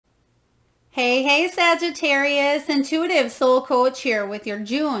Hey, Sagittarius, Intuitive Soul Coach here with your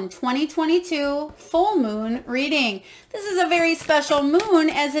June 2022 full moon reading. This is a very special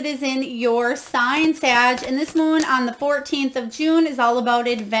moon as it is in your sign, Sag, and this moon on the 14th of June is all about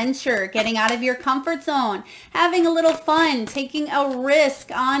adventure, getting out of your comfort zone, having a little fun, taking a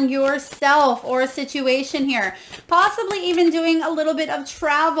risk on yourself or a situation here, possibly even doing a little bit of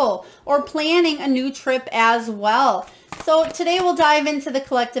travel or planning a new trip as well. So today we'll dive into the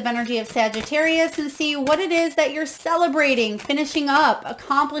collective energy of Sagittarius and see what it is that you're celebrating, finishing up,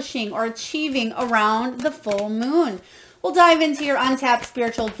 accomplishing, or achieving around the full moon. We'll dive into your untapped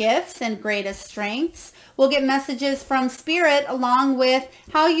spiritual gifts and greatest strengths. We'll get messages from Spirit along with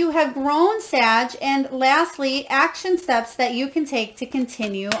how you have grown, Sag, and lastly, action steps that you can take to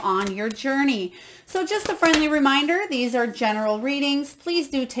continue on your journey. So just a friendly reminder, these are general readings. Please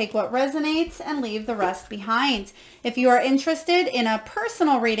do take what resonates and leave the rest behind. If you are interested in a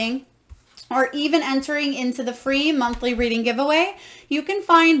personal reading, or even entering into the free monthly reading giveaway, you can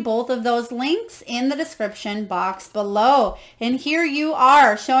find both of those links in the description box below. And here you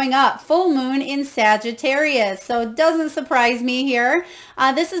are showing up, full moon in Sagittarius. So it doesn't surprise me here.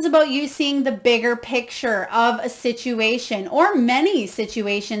 This is about you seeing the bigger picture of a situation or many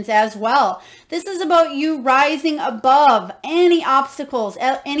situations as well. This is about you rising above any obstacles,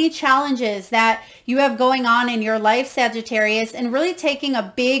 any challenges that you have going on in your life, Sagittarius, and really taking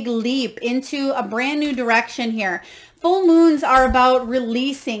a big leap into a brand new direction here. Full moons are about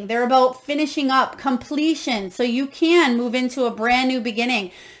releasing. They're about finishing up, completion, so you can move into a brand new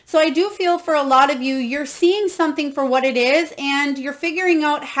beginning. So I do feel for a lot of you, you're seeing something for what it is, and you're figuring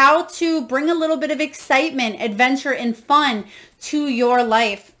out how to bring a little bit of excitement, adventure, and fun to your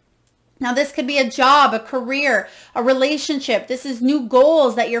life. Now, this could be a job, a career, a relationship. This is new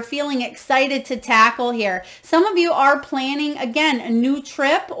goals that you're feeling excited to tackle here. Some of you are planning, again, a new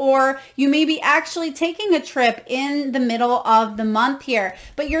trip, or you may be actually taking a trip in the middle of the month here.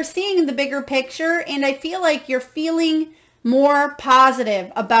 But you're seeing the bigger picture, and I feel like you're feeling more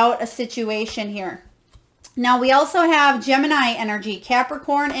positive about a situation here. Now, we also have Gemini energy,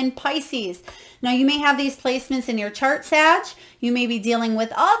 Capricorn, and Pisces. Now, you may have these placements in your chart, Sag. You may be dealing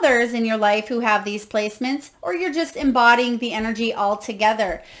with others in your life who have these placements, or you're just embodying the energy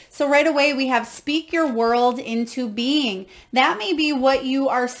altogether. So right away, we have speak your world into being. That may be what you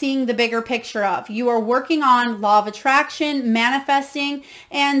are seeing the bigger picture of. You are working on law of attraction, manifesting,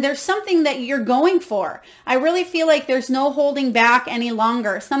 and there's something that you're going for. I really feel like there's no holding back any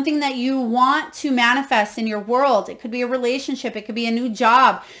longer. Something that you want to manifest in your world. It could be a relationship. It could be a new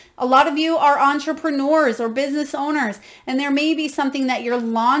job. A lot of you are entrepreneurs or business owners, and there may be something that you're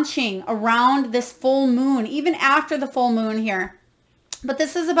launching around this full moon, even after the full moon here. But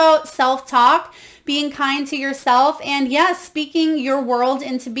this is about self-talk, being kind to yourself, and yes, speaking your world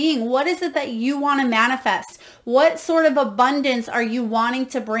into being. What is it that you want to manifest? What sort of abundance are you wanting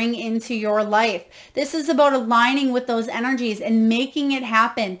to bring into your life? This is about aligning with those energies and making it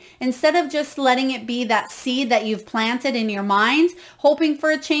happen. Instead of just letting it be that seed that you've planted in your mind, hoping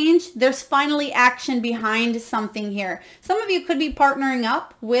for a change, there's finally action behind something here. Some of you could be partnering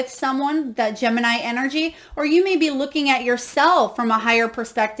up with someone, that Gemini energy, or you may be looking at yourself from a higher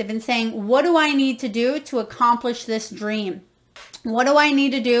perspective and saying, what do I need to do to accomplish this dream? What do I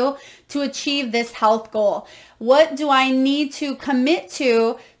need to do to achieve this health goal? What do I need to commit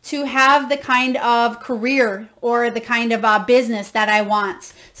to have the kind of career or the kind of business that I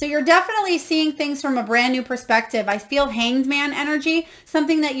want? So you're definitely seeing things from a brand new perspective. I feel Hanged Man energy,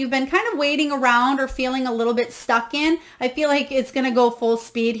 something that you've been kind of waiting around or feeling a little bit stuck in. I feel like it's going to go full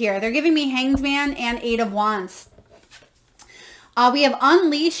speed here. They're giving me Hanged Man and Eight of Wands. We have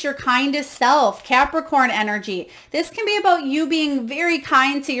unleash your kindest self, Capricorn energy. This can be about you being very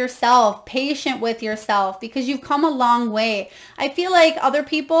kind to yourself, patient with yourself, because you've come a long way. I feel like other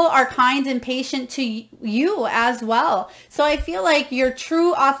people are kind and patient to you as well. So I feel like your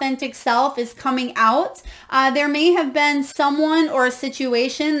true authentic self is coming out. There may have been someone or a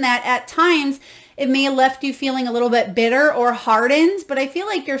situation that at times it may have left you feeling a little bit bitter or hardened, but I feel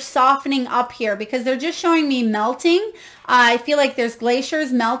like you're softening up here because they're just showing me melting. I feel like there's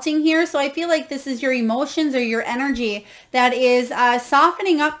glaciers melting here. So I feel like this is your emotions or your energy that is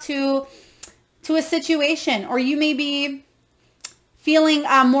softening up to a situation, or you may be feeling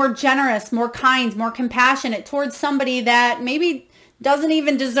more generous, more kind, more compassionate towards somebody that maybe doesn't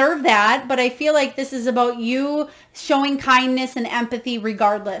even deserve that. But I feel like this is about you showing kindness and empathy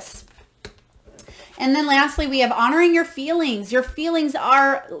regardless. And then lastly, we have honoring your feelings. Your feelings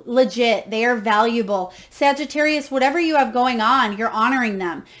are legit. They are valuable. Sagittarius, whatever you have going on, you're honoring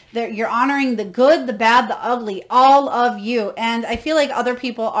them. You're honoring the good, the bad, the ugly, all of you. And I feel like other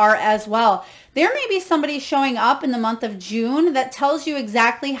people are as well. There may be somebody showing up in the month of June that tells you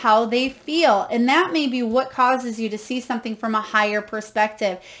exactly how they feel. And that may be what causes you to see something from a higher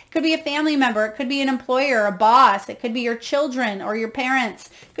perspective. It could be a family member. It could be an employer, a boss. It could be your children or your parents.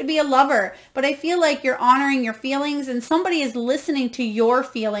 It could be a lover. But I feel like you're honoring your feelings and somebody is listening to your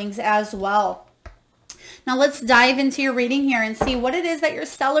feelings as well. Now let's dive into your reading here and see what it is that you're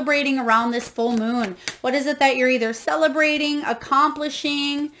celebrating around this full moon. What is it that you're either celebrating,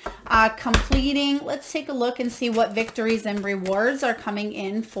 accomplishing, completing? Let's take a look and see what victories and rewards are coming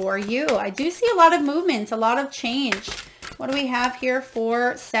in for you. I do see a lot of movement, a lot of change. What do we have here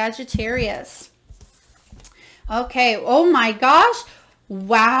for Sagittarius? Okay. Oh my gosh.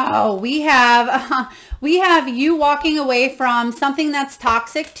 Wow, we have you walking away from something that's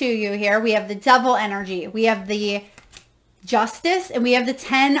toxic to you here. We have the devil energy. We have the Justice, and we have the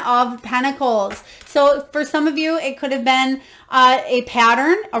 10 of Pentacles. So for some of you, it could have been a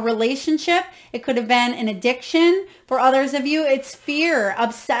pattern, a relationship. It could have been an addiction. For others of you, it's fear,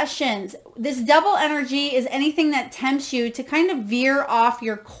 obsessions. This devil energy is anything that tempts you to kind of veer off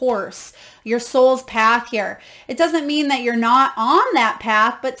your course, your soul's path here. It doesn't mean that you're not on that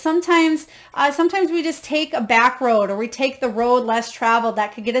path, but sometimes we just take a back road, or we take the road less traveled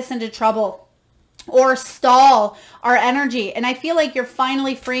that could get us into trouble or stall our energy. And I feel like you're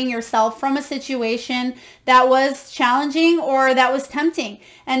finally freeing yourself from a situation that was challenging or that was tempting.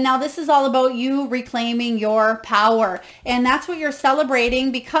 And now this is all about you reclaiming your power. And that's what you're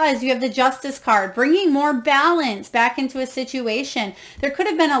celebrating, because you have the Justice card, bringing more balance back into a situation. There could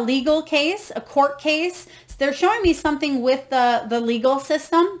have been a legal case, a court case. They're showing me something with the legal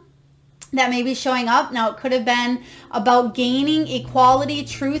system that may be showing up. Now, it could have been about gaining equality,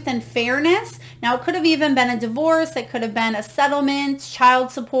 truth, and fairness. Now, it could have even been a divorce. It could have been a settlement, child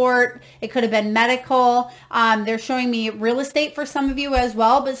support. It could have been medical. They're showing me real estate for some of you as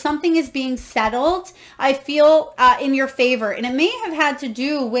well, but something is being settled, I feel, in your favor. And it may have had to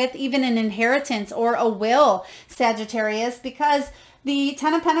do with even an inheritance or a will, Sagittarius, because the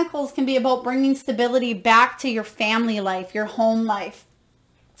 10 of Pentacles can be about bringing stability back to your family life, your home life.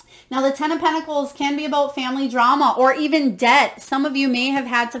 Now, the 10 of Pentacles can be about family drama or even debt. Some of you may have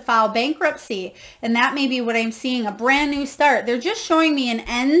had to file bankruptcy, and that may be what I'm seeing, a brand new start. They're just showing me an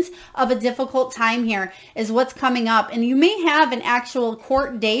end of a difficult time here is what's coming up. And you may have an actual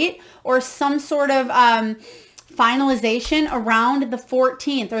court date or some sort of finalization around the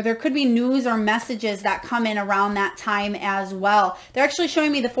 14th, or there could be news or messages that come in around that time as well. They're actually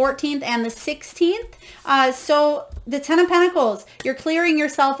showing me the 14th and the 16th. So the 10 of Pentacles, you're clearing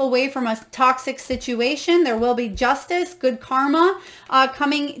yourself away from a toxic situation. There will be justice, good karma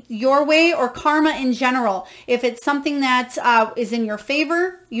coming your way, or karma in general. If it's something that is in your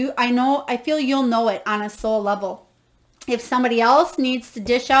favor, I feel you'll know it on a soul level. If somebody else needs to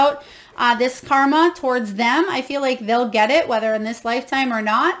dish out this karma towards them, I feel like they'll get it, whether in this lifetime or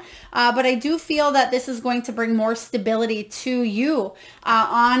not. But I do feel that this is going to bring more stability to you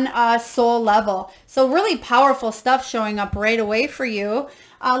on a soul level. So really powerful stuff showing up right away for you.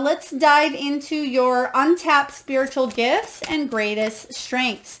 Let's dive into your untapped spiritual gifts and greatest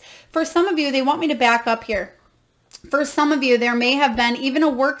strengths. For some of you, they want me to back up here. For some of you, there may have been even a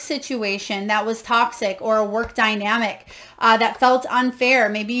work situation that was toxic, or a work dynamic that felt unfair.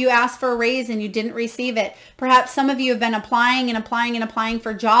 Maybe you asked for a raise and you didn't receive it. Perhaps some of you have been applying and applying and applying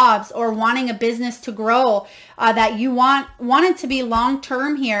for jobs, or wanting a business to grow that you wanted to be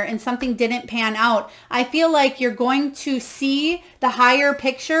long-term here, and something didn't pan out. I feel like you're going to see the higher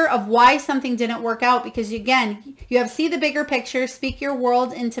picture of why something didn't work out, because again, you have see the bigger picture, speak your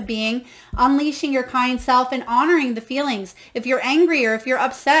world into being, unleashing your kind self, and honoring the feelings. If you're angry or if you're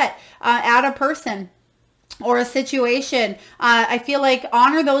upset at a person or a situation, I feel like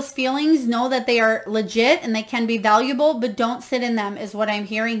honor those feelings, know that they are legit and they can be valuable, but don't sit in them is what I'm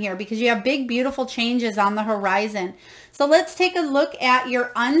hearing here, because you have big, beautiful changes on the horizon. So let's take a look at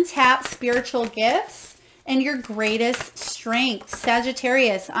your untapped spiritual gifts and your greatest strengths.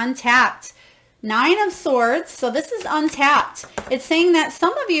 Sagittarius, untapped. 9 of Swords. So this is untapped. It's saying that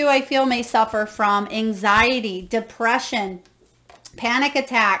some of you, I feel, may suffer from anxiety, depression, panic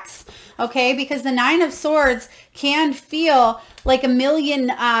attacks, okay? Because the 9 of Swords can feel like a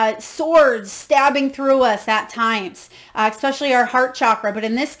million swords stabbing through us at times, especially our heart chakra. But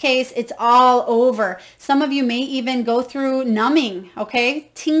in this case, it's all over. Some of you may even go through numbing,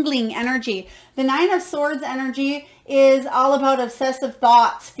 okay? Tingling energy. The 9 of Swords energy is all about obsessive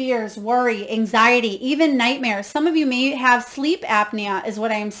thoughts, fears, worry, anxiety, even nightmares. Some of you may have sleep apnea is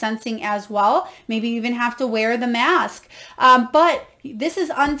what I am sensing as well. Maybe you even have to wear the mask. But this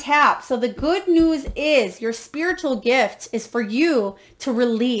is untapped. So the good news is your spiritual gift is for you to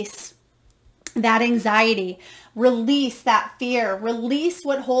release that anxiety, release that fear, release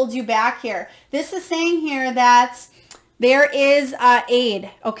what holds you back here. This is saying here that there is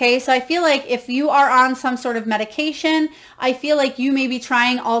aid, okay? So I feel like if you are on some sort of medication, I feel like you may be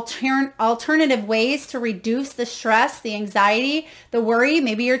trying alternative ways to reduce the stress, the anxiety, the worry.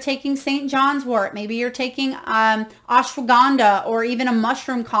 Maybe you're taking St. John's wort. Maybe you're taking ashwagandha or even a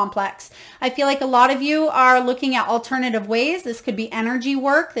mushroom complex. I feel like a lot of you are looking at alternative ways. This could be energy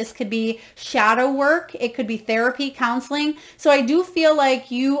work. This could be shadow work. It could be therapy, counseling. So I do feel like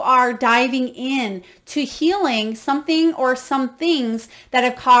you are diving in to healing something or some things that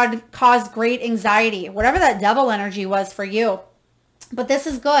have caused great anxiety, whatever that devil energy was for you. But this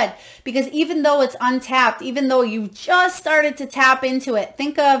is good because even though it's untapped, even though you just started to tap into it,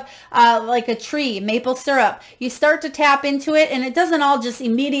 think of like a tree, maple syrup. You start to tap into it and it doesn't all just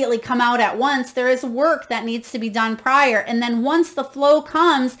immediately come out at once. There is work that needs to be done prior. And then once the flow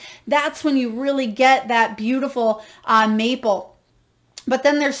comes, that's when you really get that beautiful maple. But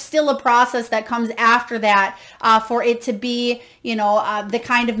then there's still a process that comes after that for it to be, the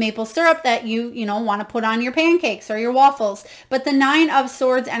kind of maple syrup that you want to put on your pancakes or your waffles. But the 9 of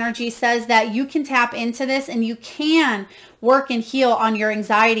Swords energy says that you can tap into this and you can work and heal on your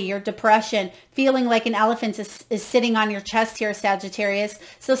anxiety, your depression, feeling like an elephant is sitting on your chest here, Sagittarius.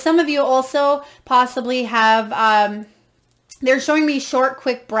 So some of you also possibly have... they're showing me short,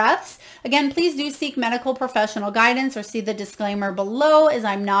 quick breaths. Again, please do seek medical professional guidance or see the disclaimer below, as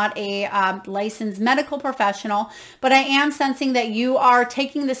I'm not a licensed medical professional, but I am sensing that you are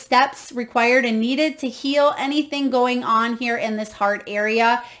taking the steps required and needed to heal anything going on here in this heart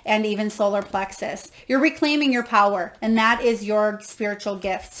area and even solar plexus. You're reclaiming your power, and that is your spiritual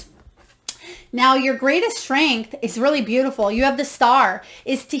gift. Now, your greatest strength is really beautiful. You have the star,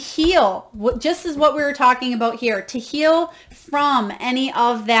 is to heal, just as what we were talking about here, to heal from any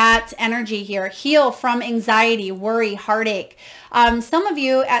of that energy here, heal from anxiety, worry, heartache. Some of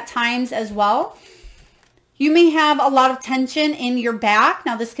you at times as well, you may have a lot of tension in your back.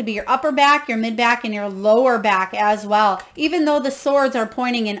 Now, this could be your upper back, your mid back, and your lower back as well, even though the swords are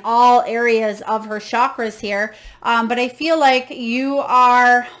pointing in all areas of her chakras here. But I feel like you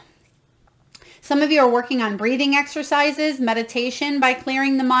are... Some of you are working on breathing exercises, meditation by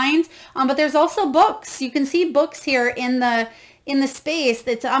clearing the mind, but there's also books. You can see books here in the space.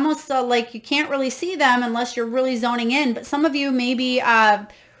 It's almost like you can't really see them unless you're really zoning in, but some of you may be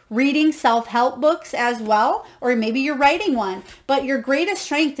reading self-help books as well, or maybe you're writing one, but your greatest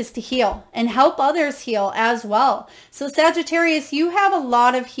strength is to heal and help others heal as well. So Sagittarius, you have a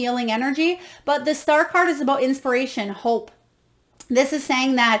lot of healing energy, but the star card is about inspiration, hope. This is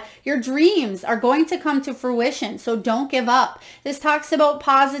saying that your dreams are going to come to fruition, so don't give up. This talks about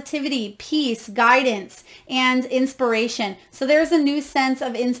positivity, peace, guidance, and inspiration. So there's a new sense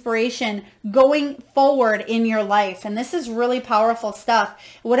of inspiration going forward in your life, and this is really powerful stuff.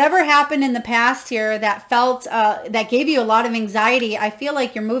 Whatever happened in the past here that that gave you a lot of anxiety, I feel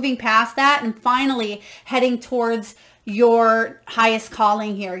like you're moving past that and finally heading towards your highest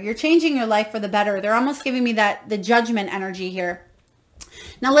calling here. You're changing your life for the better. They're almost giving me the judgment energy here.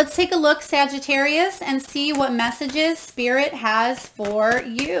 Now let's take a look, Sagittarius, and see what messages Spirit has for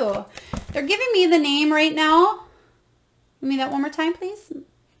you. They're giving me the name right now. Give me that one more time, please.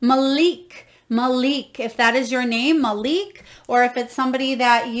 Malik. Malik. If that is your name, Malik, or if it's somebody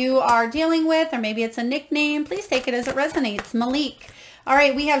that you are dealing with, or maybe it's a nickname, please take it as it resonates. Malik. All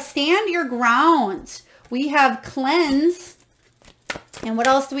right, we have stand your ground. We have cleanse. And what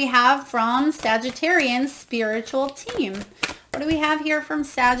else do we have from Sagittarian's spiritual team? What do we have here from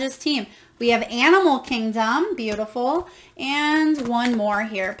Sag's team? We have Animal Kingdom, beautiful. And one more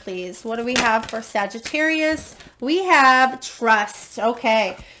here, please. What do we have for Sagittarius? We have Trust.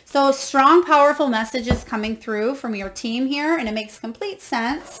 Okay, so strong, powerful messages coming through from your team here, and it makes complete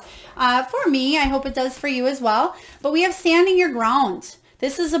sense for me. I hope it does for you as well. But we have standing your ground.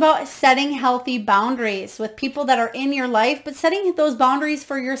 This is about setting healthy boundaries with people that are in your life, but setting those boundaries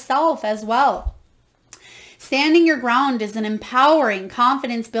for yourself as well. Standing your ground is an empowering,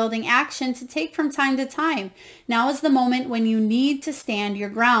 confidence-building action to take from time to time. Now is the moment when you need to stand your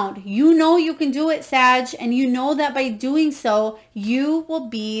ground. You know you can do it, Sag, and you know that by doing so, you will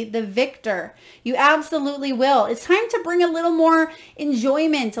be the victor. You absolutely will. It's time to bring a little more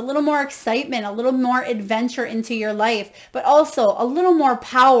enjoyment, a little more excitement, a little more adventure into your life, but also a little more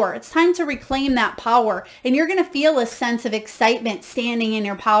power. It's time to reclaim that power, and you're going to feel a sense of excitement standing in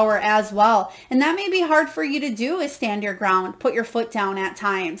your power as well. And that may be hard for you to do, is stand your ground, put your foot down at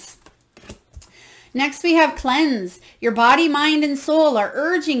times. Next, we have cleanse. Your body, mind, and soul are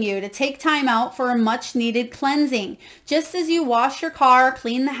urging you to take time out for a much needed cleansing. Just as you wash your car,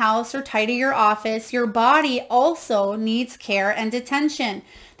 clean the house, or tidy your office, your body also needs care and attention.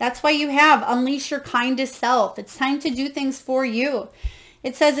 That's why you have Unleash Your Kindest Self. It's time to do things for you.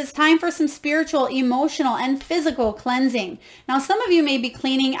 It says it's time for some spiritual, emotional, and physical cleansing. Now, some of you may be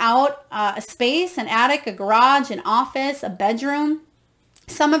cleaning out a space, an attic, a garage, an office, a bedroom.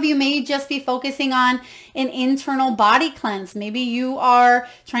 Some of you may just be focusing on an internal body cleanse. Maybe you are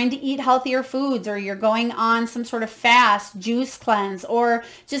trying to eat healthier foods, or you're going on some sort of fast juice cleanse, or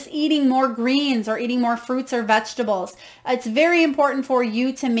just eating more greens or eating more fruits or vegetables. It's very important for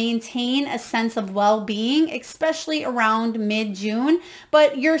you to maintain a sense of well-being, especially around mid-June,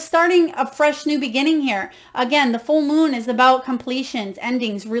 but you're starting a fresh new beginning here. Again, the full moon is about completions,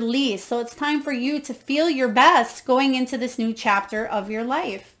 endings, release. So it's time for you to feel your best going into this new chapter of your life.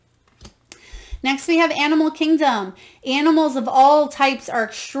 Next, we have Animal Kingdom. Animals of all types are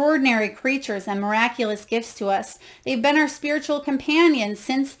extraordinary creatures and miraculous gifts to us. They've been our spiritual companions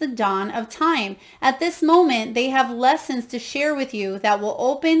since the dawn of time. At this moment, they have lessons to share with you that will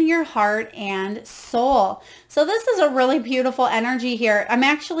open your heart and soul. So this is a really beautiful energy here. I'm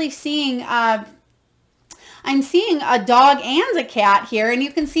actually seeing a dog and a cat here, and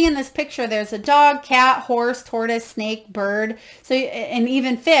you can see in this picture there's a dog, cat, horse, tortoise, snake, bird, so and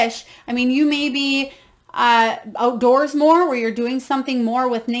even fish. I mean, you may be outdoors more, where you're doing something more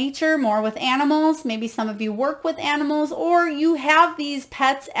with nature, more with animals. Maybe some of you work with animals, or you have these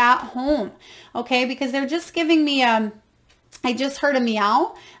pets at home, okay? Because they're just giving me I just heard a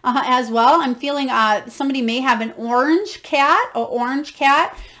meow as well. I'm feeling somebody may have an orange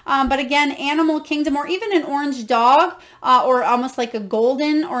cat, but again, Animal Kingdom, or even an orange dog, or almost like a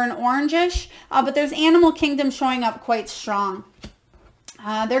golden or an orangish, but there's Animal Kingdom showing up quite strong.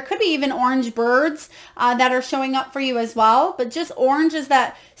 There could be even orange birds that are showing up for you as well, but just orange is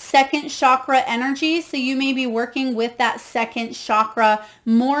that second chakra energy, so you may be working with that second chakra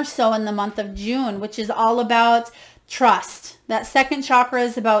more so in the month of June, which is all about trust. That second chakra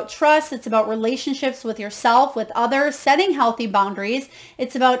is about trust. It's about relationships with yourself, with others, setting healthy boundaries.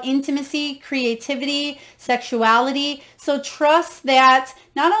 It's about intimacy, creativity, sexuality. So trust that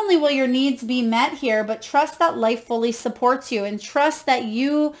not only will your needs be met here, but trust that life fully supports you, and trust that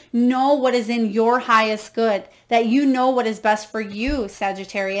you know what is in your highest good, that you know what is best for you,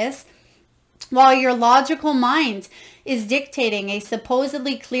 Sagittarius. While your logical mind is dictating a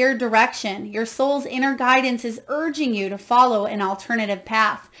supposedly clear direction, your soul's inner guidance is urging you to follow an alternative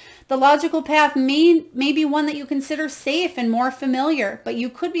path. The logical path may be one that you consider safe and more familiar, but you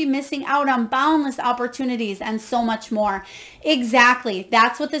could be missing out on boundless opportunities and so much more. Exactly.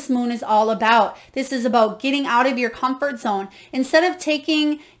 That's what this moon is all about. This is about getting out of your comfort zone. Instead of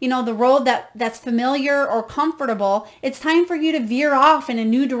taking, the road that's familiar or comfortable, it's time for you to veer off in a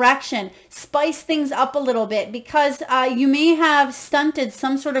new direction, spice things up a little bit, because you may have stunted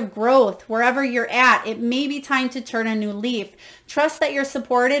some sort of growth wherever you're at. It may be time to turn a new leaf. Trust that you're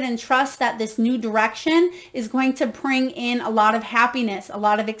supported, and trust that this new direction is going to bring in a lot of happiness, a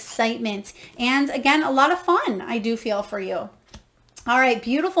lot of excitement, and again, a lot of fun, I do feel for you. All right,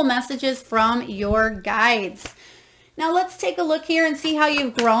 beautiful messages from your guides. Now let's take a look here and see how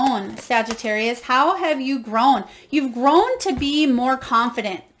you've grown, Sagittarius. How have you grown? You've grown to be more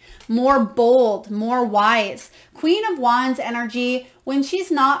confident, more bold, more wise. Queen of Wands energy, when she's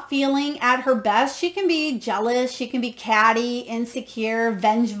not feeling at her best, she can be jealous, she can be catty, insecure,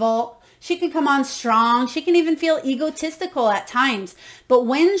 vengeful. She can come on strong. She can even feel egotistical at times. But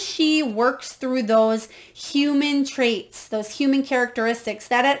when she works through those human traits, those human characteristics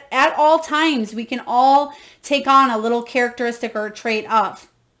that at all times we can all take on a little characteristic or a trait of.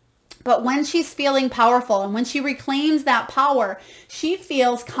 But when she's feeling powerful and when she reclaims that power, she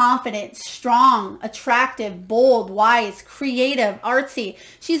feels confident, strong, attractive, bold, wise, creative, artsy.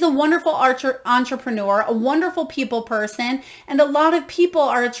 She's a wonderful entrepreneur, a wonderful people person, and a lot of people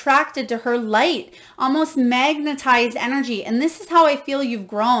are attracted to her light, almost magnetized energy. And this is how I feel you've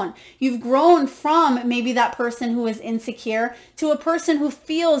grown. You've grown from maybe that person who is insecure to a person who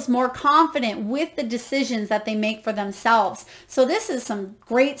feels more confident with the decisions that they make for themselves. So this is some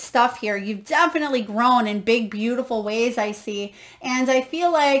great stuff stuff here. You've definitely grown in big, beautiful ways, I see. And I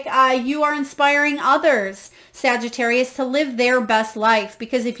feel like you are inspiring others, Sagittarius, to live their best life.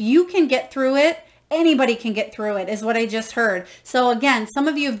 Because if you can get through it, anybody can get through it, is what I just heard. So again, some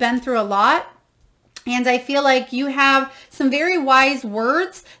of you have been through a lot. And I feel like you have some very wise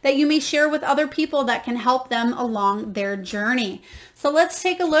words that you may share with other people that can help them along their journey. So let's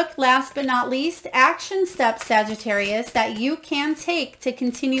take a look, last but not least, action steps, Sagittarius, that you can take to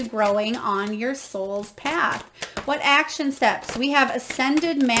continue growing on your soul's path. What action steps? We have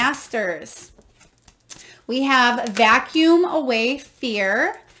Ascended Masters. We have Vacuum Away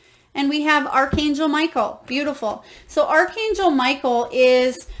Fear. And we have Archangel Michael. Beautiful. So Archangel Michael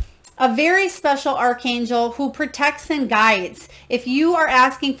is a very special archangel who protects and guides. If you are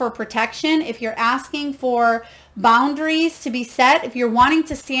asking for protection, if you're asking for boundaries to be set, if you're wanting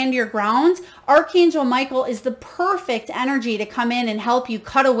to stand your ground, Archangel Michael is the perfect energy to come in and help you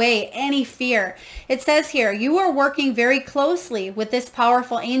cut away any fear. It says here, you are working very closely with this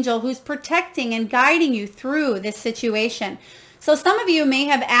powerful angel who's protecting and guiding you through this situation. So some of you may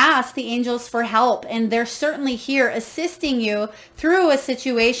have asked the angels for help, and they're certainly here assisting you through a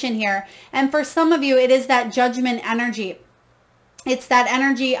situation here. And for some of you, it is that judgment energy. It's that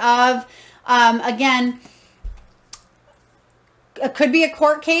energy of, again, it could be a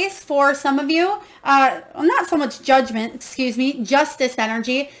court case for some of you. Not so much judgment, excuse me, justice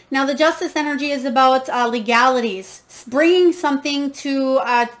energy. Now, the justice energy is about legalities, bringing something to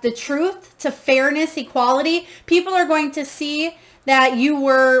the truth, to fairness, equality. People are going to see that you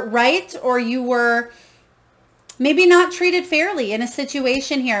were right, or you were maybe not treated fairly in a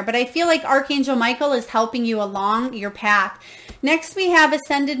situation here. But I feel like Archangel Michael is helping you along your path. Next, we have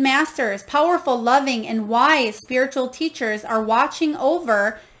Ascended Masters. Powerful, loving, and wise spiritual teachers are watching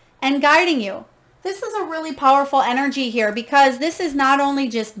over and guiding you. This is a really powerful energy here, because this is not only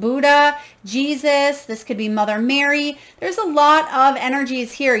just Buddha, Jesus, this could be Mother Mary. There's a lot of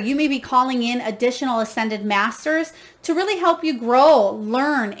energies here. You may be calling in additional Ascended Masters to really help you grow,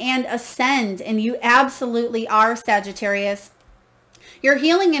 learn, and ascend. And you absolutely are, Sagittarius. You're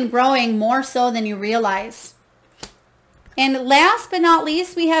healing and growing more so than you realize. And last but not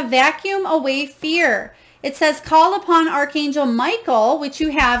least, we have Vacuum Away Fear. It says, call upon Archangel Michael, which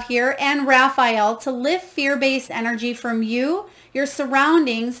you have here, and Raphael to lift fear-based energy from you, your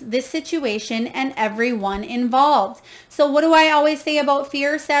surroundings, this situation, and everyone involved. So what do I always say about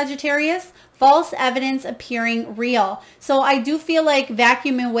fear, Sagittarius? False evidence appearing real. So I do feel like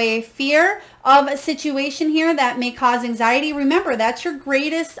vacuuming away fear of a situation here that may cause anxiety. Remember, that's your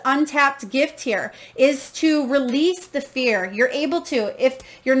greatest untapped gift here, is to release the fear. You're able to. If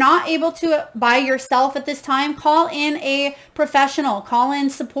you're not able to by yourself at this time, call in a professional, call in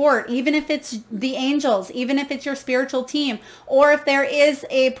support, even if it's the angels, even if it's your spiritual team, or if there is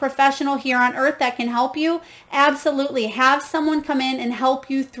a professional here on earth that can help you, absolutely have someone come in and help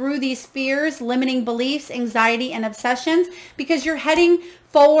you through these fears, limiting beliefs, anxiety, and obsessions, because you're heading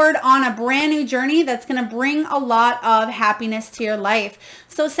forward on a brand new journey that's going to bring a lot of happiness to your life.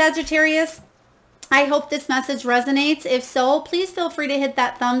 So Sagittarius, I hope this message resonates. If so, please feel free to hit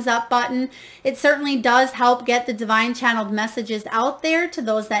that thumbs up button. It certainly does help get the divine channeled messages out there to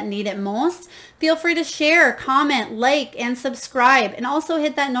those that need it most. Feel free to share, comment, like, and subscribe. And also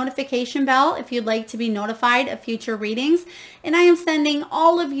hit that notification bell if you'd like to be notified of future readings. And I am sending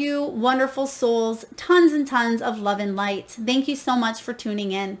all of you wonderful souls tons and tons of love and light. Thank you so much for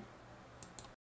tuning in.